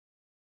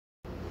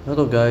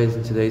Hello guys,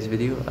 in today's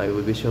video I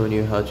will be showing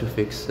you how to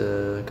fix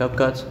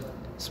Capcut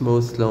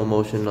smooth slow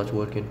motion not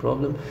working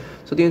problem.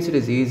 So the answer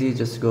is easy.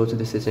 Just go to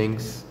the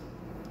settings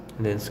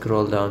and then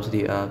scroll down to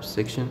the apps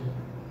section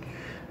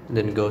and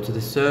then go to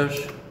the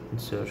search and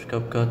search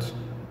Capcut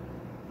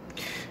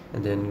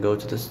and then go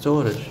to the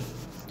storage,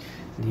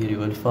 and here you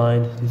will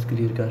find this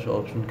clear cache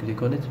option.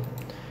 Click on it.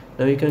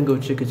 Now you can go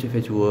check it if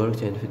it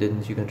worked, and if it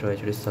didn't you can try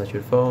to restart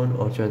your phone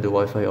or turn the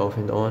Wi-Fi off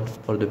and on,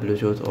 or the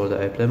Bluetooth or the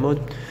airplane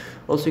mode.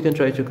 Also you can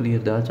try to clear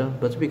data,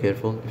 but be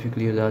careful. If you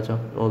clear data,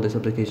 all this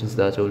application's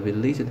data will be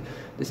deleted.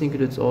 This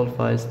includes all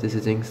files, the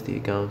settings, the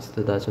accounts,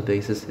 the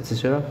databases,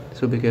 etc.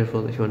 So be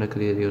careful if you want to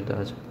clear your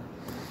data.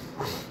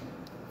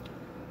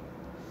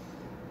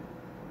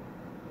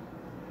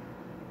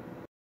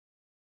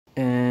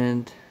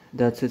 And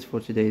that's it for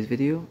today's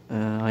video.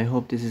 I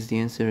hope this is the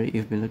answer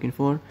you've been looking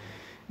for.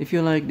 If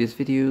you like this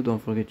video, don't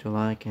forget to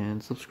like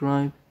and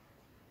subscribe,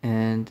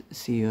 and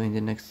see you in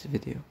the next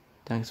video.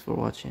 Thanks for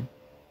watching.